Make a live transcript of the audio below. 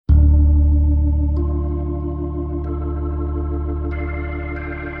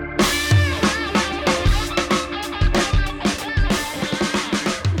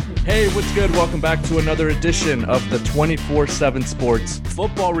what's good? Welcome back to another edition of the 24/7 Sports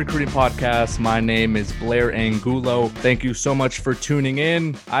Football Recruiting Podcast. My name is Blair Angulo. Thank you so much for tuning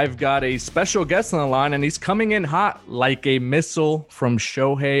in. I've got a special guest on the line, and he's coming in hot like a missile from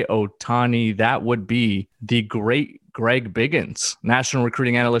Shohei Ohtani. That would be the great Greg Biggins, National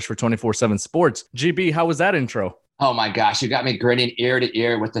Recruiting Analyst for 24/7 Sports. GB, how was that intro? Oh my gosh, you got me grinning ear to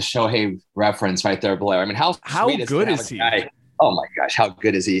ear with the Shohei reference right there, Blair. I mean, how good is he? Oh my gosh, how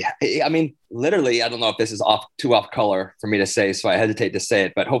good is he? I mean, literally, I don't know if this is too off color for me to say, so I hesitate to say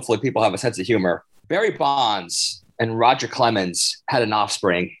it, but hopefully people have a sense of humor. Barry Bonds and Roger Clemens had an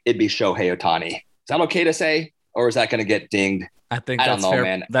offspring. It'd be Shohei Ohtani. Is that okay to say, or is that going to get dinged? I don't know, fair,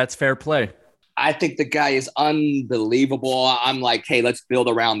 man. That's fair play. I think the guy is unbelievable. I'm like, hey, let's build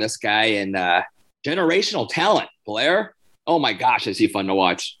around this guy, and generational talent, Blair. Oh my gosh, is he fun to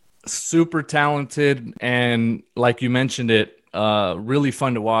watch? Super talented, and like you mentioned it, really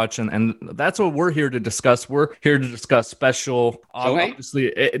fun to watch, and that's what we're here to discuss. We're here to discuss special,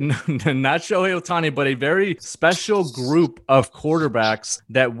 obviously not Shohei Ohtani, but a very special group of quarterbacks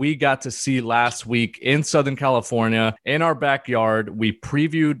that we got to see last week in Southern California in our backyard. We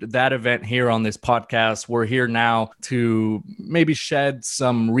previewed that event here on this podcast. We're here now to maybe shed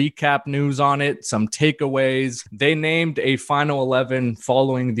some recap news on it, some takeaways. They named a final 11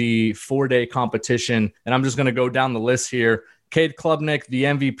 following the 4-day competition, and I'm just going to go down the list here. Cade Klubnik, the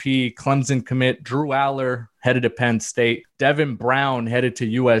MVP, Clemson commit. Drew Aller headed to Penn State. Devin Brown headed to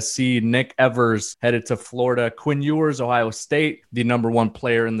USC. Nick Evers headed to Florida. Quinn Ewers, Ohio State, the number one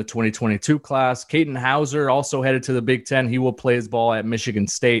player in the 2022 class. Katin Houser also headed to the Big Ten. He will play his ball at Michigan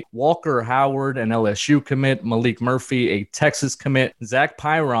State. Walker Howard, an LSU commit. Malik Murphy, a Texas commit. Zach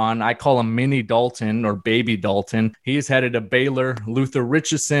Pyron, I call him Mini Dalton or Baby Dalton. He's headed to Baylor. Luther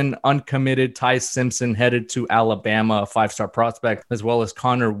Richardson, uncommitted. Ty Simpson headed to Alabama, a 5-star prospect, as well as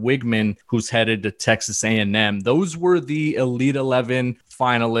Connor Wigman, who's headed to Texas A&M. Those were the Elite 11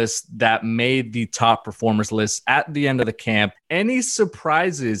 finalists that made the top performers list at the end of the camp. Any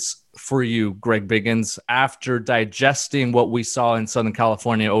surprises for you, Greg Biggins, after digesting what we saw in Southern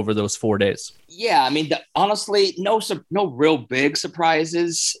California over those 4 days? Yeah, I mean, honestly, no real big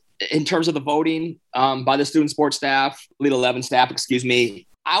surprises in terms of the voting by the student sports staff, Elite 11 staff, excuse me.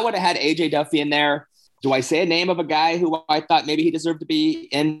 I would have had AJ Duffy in there. Do I say a name of a guy who I thought maybe he deserved to be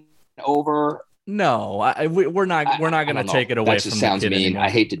in over? No, we're not going to take it away from the kid. That just sounds mean. Anymore. I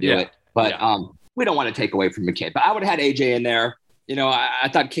hate to do it, but we don't want to take away from the kid. But I would have had AJ in there. You know, I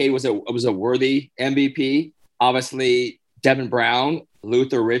thought Cade was a worthy MVP. Obviously, Devin Brown,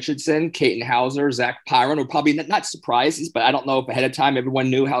 Luther Richardson, Katin Houser, Zach Pyron were probably not surprises, but I don't know if ahead of time everyone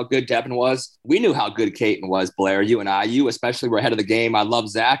knew how good Devin was. We knew how good Katin was, Blair. You and I, you especially were ahead of the game. I love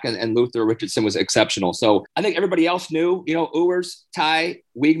Zach, and Luther Richardson was exceptional. So I think everybody else knew. You know, Ewers, Ty,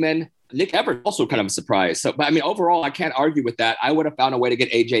 Wigman. Nick Evers also kind of a surprise. So, but I mean, overall, I can't argue with that. I would have found a way to get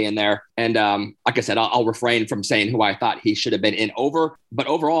AJ in there. And like I said, I'll refrain from saying who I thought he should have been in over. But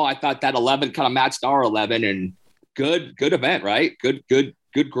overall, I thought that 11 kind of matched our 11, and good event, right?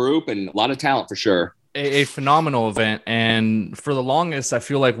 Good group and a lot of talent for sure. A phenomenal event. And for the longest, I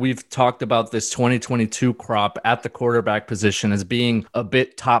feel like we've talked about this 2022 crop at the quarterback position as being a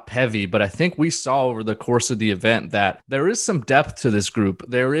bit top heavy. But I think we saw over the course of the event that there is some depth to this group.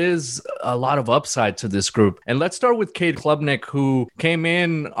 There is a lot of upside to this group. And let's start with Cade Klubnik, who came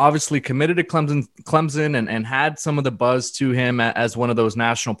in, obviously committed to Clemson and had some of the buzz to him as one of those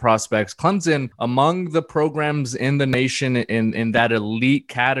national prospects. Clemson, among the programs in the nation in that elite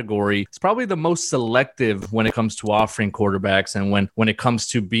category, it's probably the most selective when it comes to offering quarterbacks and when it comes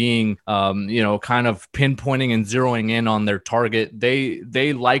to being, kind of pinpointing and zeroing in on their target.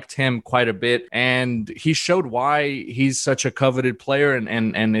 They liked him quite a bit, and he showed why he's such a coveted player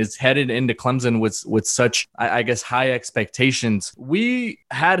and is headed into Clemson with such, I guess, high expectations. We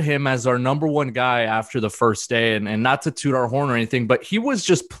had him as our number one guy after the first day, and not to toot our horn or anything, but he was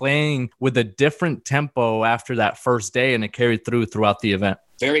just playing with a different tempo after that first day, and it carried throughout the event.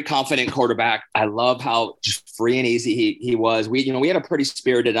 Very confident quarterback. I love how just free and easy he was. We had a pretty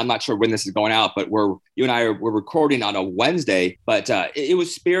spirited, I'm not sure when this is going out, but we're recording on a Wednesday, but it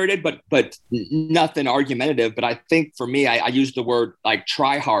was spirited, but nothing argumentative. But I think for me, I used the word like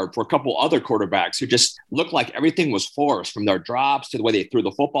try hard for a couple other quarterbacks who just looked like everything was forced, from their drops to the way they threw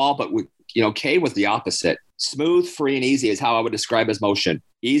the football. But Cade was the opposite. Smooth, free, and easy is how I would describe his motion.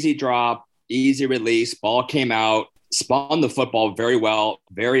 Easy drop, easy release, ball came out. Spun the football very well,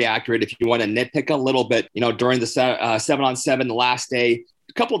 very accurate. If you want to nitpick a little bit, during the 7-on-7 the last day,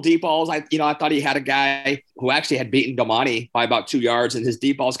 a couple deep balls. I thought he had a guy who actually had beaten Domani by about 2 yards, and his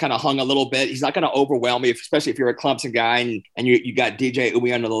deep balls kind of hung a little bit. He's not going to overwhelm you, especially if you're a Clemson guy and you got DJ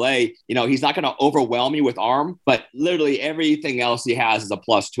Uiagalelei. He's not going to overwhelm you with arm, but literally everything else he has is a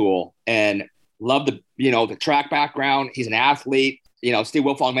plus tool. And love the track background. He's an athlete. Steve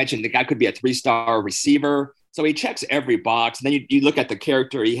Wilfong mentioned the guy could be a 3-star receiver. So he checks every box. And then you look at the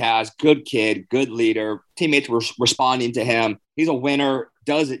character he has. Good kid, good leader. Teammates were responding to him. He's a winner.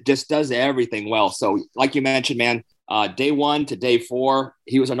 Does everything well. So like you mentioned, man, day 1 to day 4,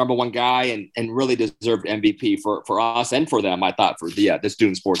 he was our number 1 guy and really deserved MVP for us and for them, I thought, for the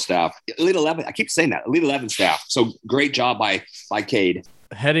student sports staff. Elite 11, I keep saying that, Elite 11 staff. So great job by Cade.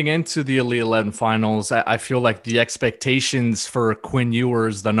 Heading into the Elite 11 finals, I feel like the expectations for Quinn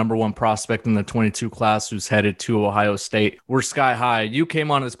Ewers, the number 1 prospect in the 22 class who's headed to Ohio State, were sky high. You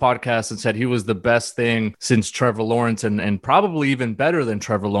came on this podcast and said he was the best thing since Trevor Lawrence and probably even better than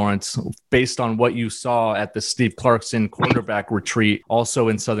Trevor Lawrence based on what you saw at the Steve Clarkson quarterback retreat, also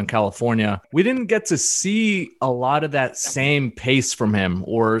in Southern California. We didn't get to see a lot of that same pace from him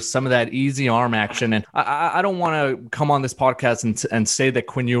or some of that easy arm action. And I don't want to come on this podcast and say that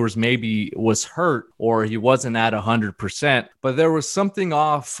Quinn Ewers maybe was hurt or he wasn't at 100%, but there was something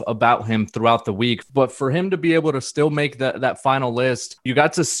off about him throughout the week. But for him to be able to still make that final list, you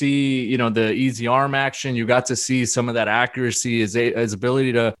got to see, the easy arm action. You got to see some of that accuracy, his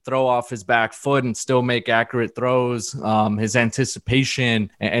ability to throw off his back foot and still make accurate throws. His anticipation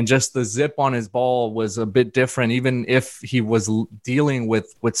and just the zip on his ball was a bit different, even if he was dealing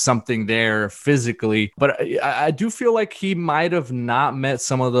with something there physically. But I do feel like he might have not met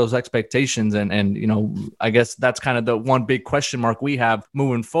some of those expectations. And I guess that's kind of the one big question mark we have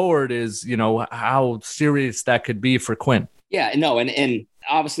moving forward is, how serious that could be for Quinn. Yeah, no. And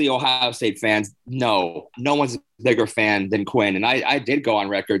obviously Ohio State fans, no one's a bigger fan than Quinn. And I did go on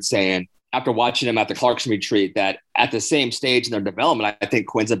record saying after watching him at the Clarkson retreat that at the same stage in their development, I think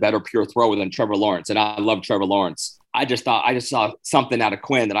Quinn's a better pure thrower than Trevor Lawrence. And I love Trevor Lawrence. I just saw something out of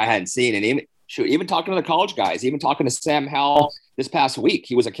Quinn that I hadn't seen. And even talking to the college guys, even talking to Sam Howell this past week,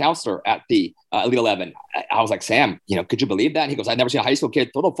 he was a counselor at the Elite 11. I was like, Sam, could you believe that? And he goes, I've never seen a high school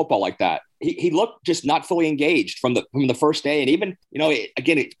kid throw the football like that. He looked just not fully engaged from the first day. And even,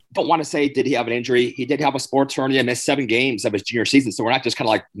 again, don't want to say, did he have an injury? He did have a sports hernia, missed 7 games of his junior season. So we're not just kind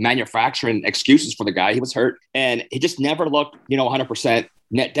of like manufacturing excuses for the guy. He was hurt and he just never looked, 100%.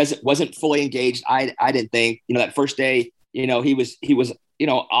 Wasn't fully engaged. I didn't think, that first day, he was,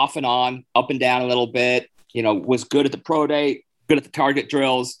 off and on, up and down a little bit, was good at the pro day, good at the target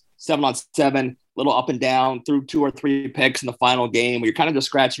drills, 7-on-7, little up and down, threw 2 or 3 picks in the final game where you're kind of just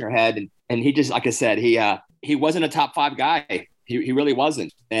scratching your head. And he just, like I said, he wasn't a top 5 guy. He really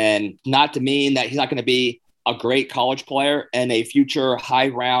wasn't. And not to mean that he's not going to be a great college player and a future high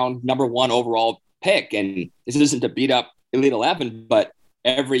round number 1 overall pick. And this isn't to beat up Elite 11, but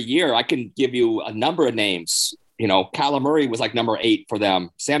every year I can give you a number of names. Kyler Murray was like number 8 for them.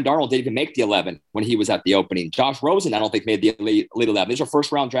 Sam Darnold didn't even make the 11 when he was at the opening. Josh Rosen, I don't think, made the Elite 11. These are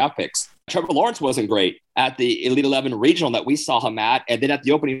first-round draft picks. Trevor Lawrence wasn't great at the Elite 11 regional that we saw him at. And then at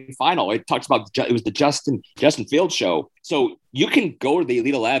the opening final, it talks about it was the Justin Fields show. So you can go to the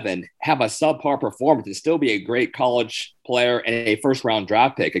Elite 11, have a subpar performance, and still be a great college player and a first-round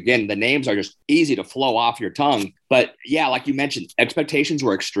draft pick. Again, the names are just easy to flow off your tongue. But, yeah, like you mentioned, expectations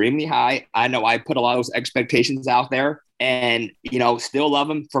were extremely high. I know I put a lot of those expectations out there. And, still love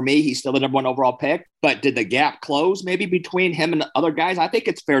him. For me, he's still the number 1 overall pick. But did the gap close maybe between him and the other guys? I think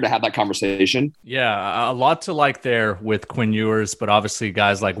it's fair to have that conversation. Yeah, a lot to like there with Quinn Ewers, but obviously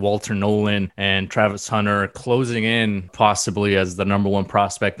guys like Walter Nolan and Travis Hunter closing in possibly as the number 1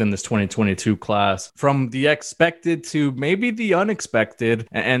 prospect in this 2022 class. From the expected to maybe the unexpected.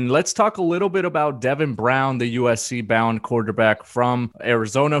 And let's talk a little bit about Devin Brown, the USC-bound quarterback from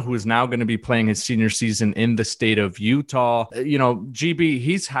Arizona, who is now going to be playing his senior season in the state of Utah. GB,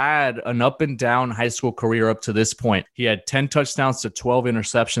 he's had an up and down high school career up to this point. He had 10 touchdowns to 12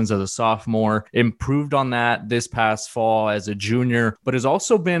 interceptions as a sophomore, improved on that this past fall as a junior, but has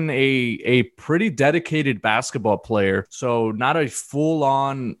also been a pretty dedicated basketball player. So not a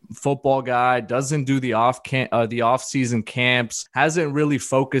full-on football guy, doesn't do the off-season camps, hasn't really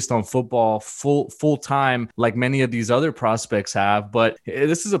focused on football full-time like many of these other prospects have. But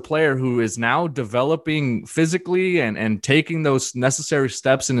this is a player who is now developing physically and taking those necessary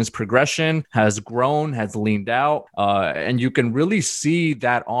steps in his progression, has grown, has leaned out, and you can really see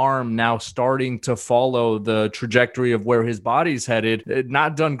that arm now starting to fall follow the trajectory of where his body's headed.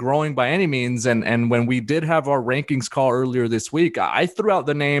 Not done growing by any means. And when we did have our rankings call earlier this week, I threw out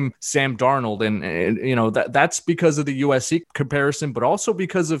the name Sam Darnold, and you know that's because of the USC comparison, but also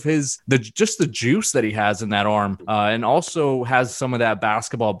because of the juice that he has in that arm, and also has some of that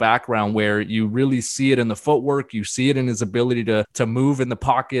basketball background where you really see it in the footwork, you see it in his ability to move in the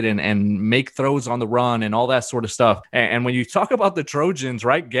pocket and make throws on the run and all that sort of stuff. And when you talk about the Trojans,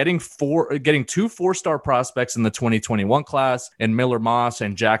 right, getting 2 4-star prospects in the 2021 class and Miller Moss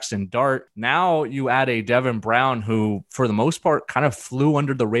and Jackson Dart, now you add a Devin Brown who for the most part kind of flew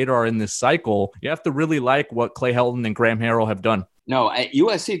under the radar in this cycle. You have to really like what Clay Helton and Graham Harrell have done. No,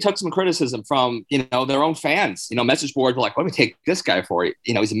 USC took some criticism from, their own fans. Message boards were like, what do we take this guy for?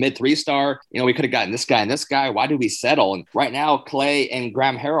 He's a mid 3-star. We could have gotten this guy and this guy. Why did we settle? And right now, Clay and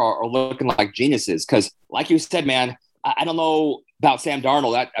Graham Harrell are looking like geniuses because, like you said, man, I don't know about Sam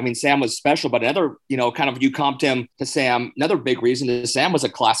Darnold. Sam was special, but another, you comped him to Sam. Another big reason is Sam was a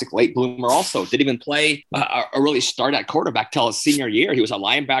classic late bloomer also. Didn't even play or really start at quarterback till his senior year. He was a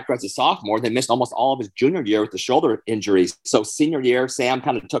linebacker as a sophomore, then missed almost all of his junior year with the shoulder injuries. So senior year, Sam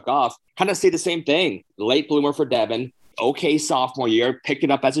kind of took off. Kind of see the same thing. Late bloomer for Devin. Okay, sophomore year, picked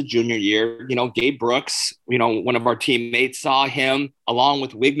it up as a junior year. Gabe Brooks, one of our teammates, saw him along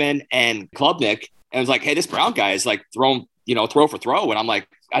with Wigman and Klubnik and was like, hey, this Brown guy is like throw for throw. And I'm like,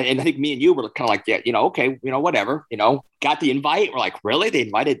 and I think me and you were kind of like, yeah, okay, whatever, got the invite. We're like, really? They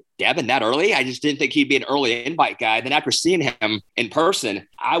invited Devin that early? I just didn't think he'd be an early invite guy. Then after seeing him in person,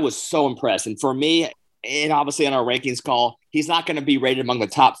 I was so impressed. And for me, and obviously on our rankings call, he's not going to be rated among the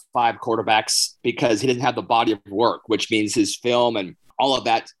top 5 quarterbacks because he doesn't have the body of work, which means his film and all of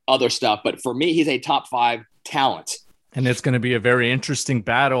that other stuff. But for me, he's a top 5 talent. And it's going to be a very interesting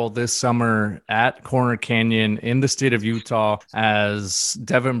battle this summer at Corner Canyon in the state of Utah as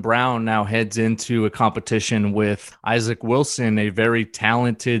Devin Brown now heads into a competition with Isaac Wilson, a very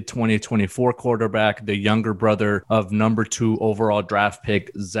talented 2024 quarterback, the younger brother of number 2 overall draft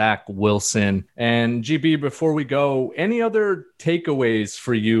pick, Zach Wilson. And GB, before we go, any other takeaways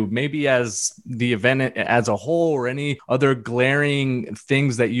for you, maybe as the event as a whole, or any other glaring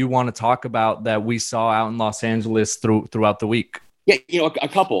things that you want to talk about that we saw out in Los Angeles throughout the week? Yeah, a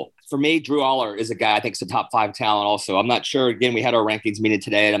couple. For me, Drew Aller is a guy I think is a top 5 talent also. I'm not sure. Again, we had our rankings meeting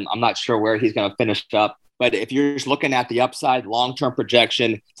today, and I'm not sure where he's going to finish up. But if you're just looking at the upside, long-term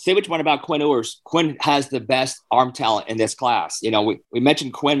projection, say what you want about Quinn Ewers. Quinn has the best arm talent in this class. We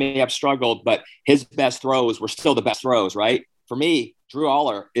mentioned Quinn may have struggled, but his best throws were still the best throws, right? For me, Drew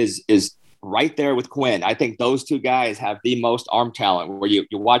Aller is right there with Quinn. I think those two guys have the most arm talent where you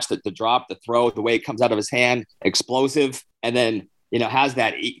watch the drop, the throw, the way it comes out of his hand, explosive, and then, has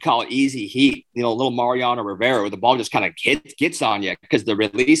that, call it easy heat, little Mariano Rivera where the ball just kind of gets on you because the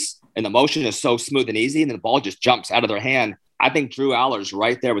release and the motion is so smooth and easy and then the ball just jumps out of their hand. I think Drew Aller's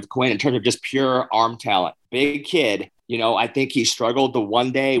right there with Quinn in terms of just pure arm talent. Big kid. I think he struggled the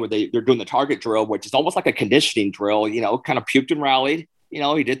one day where they're doing the target drill, which is almost like a conditioning drill, kind of puked and rallied.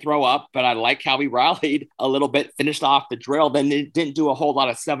 He did throw up, but I like how he rallied a little bit, finished off the drill, then didn't do a whole lot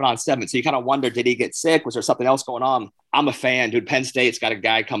of 7-on-7. So you kind of wonder, did he get sick? Was there something else going on? I'm a fan, dude. Penn State's got a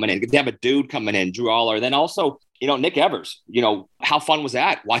guy coming in. They have a dude coming in, Drew Aller. Then also, Nick Evers, how fun was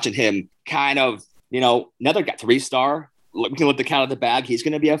that? Watching him kind of, another guy, 3-star. We can look the count of the bag. He's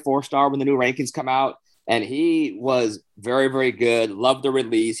going to be a 4-star when the new rankings come out. And he was very, very good. Loved the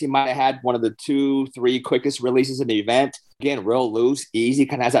release. He might have had one of the 2-3 quickest releases in the event. Again, real loose, easy,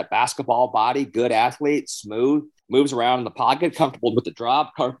 kind of has that basketball body, good athlete, smooth, moves around in the pocket, comfortable with the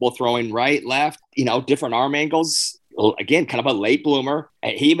drop, comfortable throwing right, left, different arm angles. Again, kind of a late bloomer.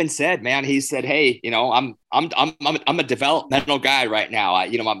 He even said, man, he said, hey, I'm a developmental guy right now.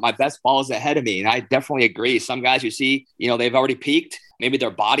 My best ball is ahead of me. And I definitely agree. Some guys you see, they've already peaked. Maybe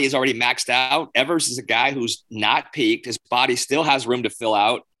their body is already maxed out. Evers is a guy who's not peaked. His body still has room to fill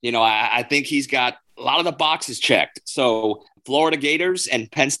out. I think he's got a lot of the boxes checked. So Florida Gators and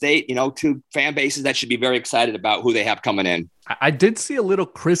Penn State, 2 fan bases that should be very excited about who they have coming in. I did see a little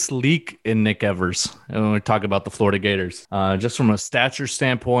Chris Leak in Nick Evers when we talk about the Florida Gators, just from a stature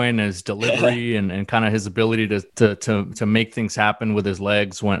standpoint, his delivery and kind of his ability to make things happen with his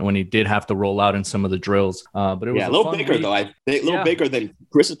legs when he did have to roll out in some of the drills. But it was a little bigger week. Though. A little bigger than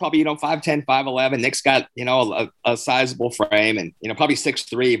Chris is probably 5'10", 5'11". Nick's got a sizable frame and probably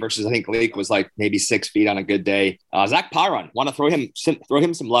 6'3" versus I think Leak was like maybe 6 feet on a good day. Zach Pyron, want to throw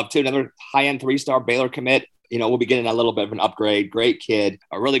him some love too. Another high-end 3-star Baylor commit. We'll be getting a little bit of an upgrade. Great kid,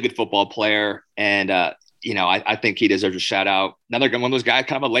 a really good football player. And I think he deserves a shout out. Another one of those guys,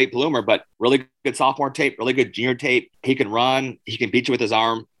 kind of a late bloomer, but really good sophomore tape, really good junior tape. He can run. He can beat you with his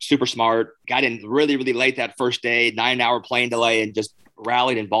arm. Super smart. Got in really, really late that first day, 9-hour plane delay, and just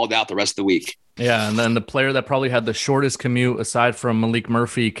rallied and balled out the rest of the week. Yeah, and then the player that probably had the shortest commute, aside from Malik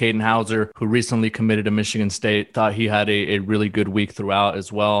Murphy, Kaden Hauser, who recently committed to Michigan State, thought he had a really good week throughout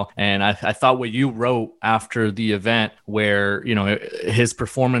as well. And I thought what you wrote after the event, where his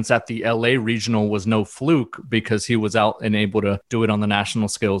performance at the LA regional was no fluke because he was out and able to do it on the national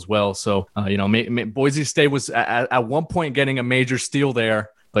scale as well. So Boise State was at one point getting a major steal there,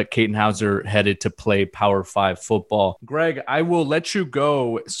 but Kaden Hauser headed to play Power 5 football. Greg, I will let you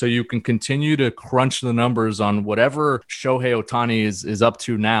go so you can continue to crunch the numbers on whatever Shohei Ohtani is up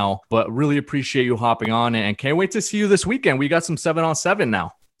to now, but really appreciate you hopping on and can't wait to see you this weekend. We got some 7-on-7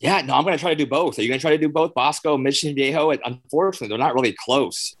 now. Yeah, no, I'm going to try to do both. Are you going to try to do both? Bosco, Mission Viejo? Unfortunately, they're not really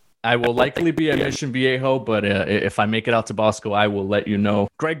close. I will likely be at Mission Viejo, but if I make it out to Bosco, I will let you know.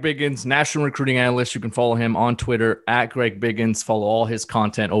 Greg Biggins, national recruiting analyst. You can follow him on Twitter at Greg Biggins. Follow all his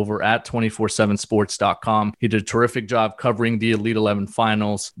content over at 247sports.com. He did a terrific job covering the Elite 11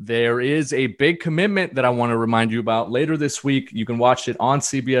 finals. There is a big commitment that I want to remind you about later this week. You can watch it on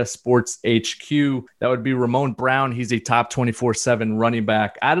CBS Sports HQ. That would be Ramon Brown. He's a top 24/7 running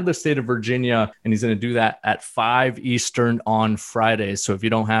back out of the state of Virginia, and he's going to do that at 5 Eastern on Friday. So if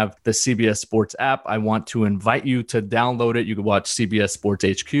you don't have the CBS Sports app, I want to invite you to download it. You can watch CBS Sports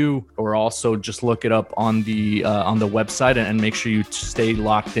HQ, or also just look it up on the website and make sure you stay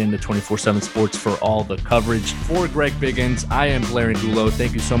locked in to 24/7 Sports for all the coverage. For Greg Biggins, I am Blair Angulo.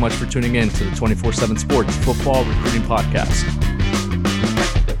 Thank you so much for tuning in to the 24/7 Sports Football Recruiting Podcast.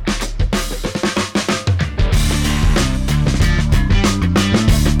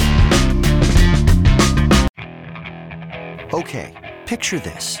 Okay, picture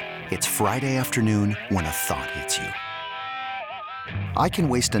this. It's Friday afternoon when a thought hits you. I can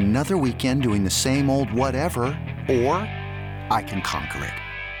waste another weekend doing the same old whatever, or I can conquer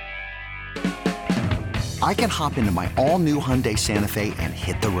it. I can hop into my all-new Hyundai Santa Fe and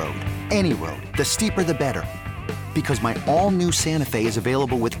hit the road. Any road. The steeper, the better. Because my all-new Santa Fe is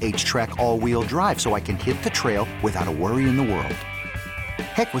available with H-Track all-wheel drive, so I can hit the trail without a worry in the world.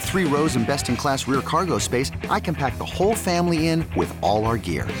 Heck, with 3 rows and best-in-class rear cargo space, I can pack the whole family in with all our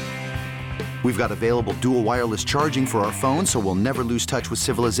gear. We've got available dual wireless charging for our phones, so we'll never lose touch with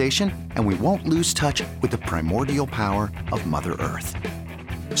civilization, and we won't lose touch with the primordial power of Mother Earth.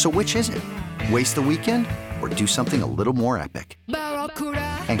 So which is it? Waste the weekend or do something a little more epic?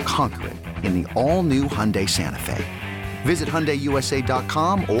 And conquer it in the all-new Hyundai Santa Fe. Visit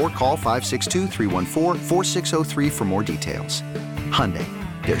HyundaiUSA.com or call 562-314-4603 for more details. Hyundai,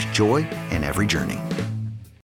 there's joy in every journey.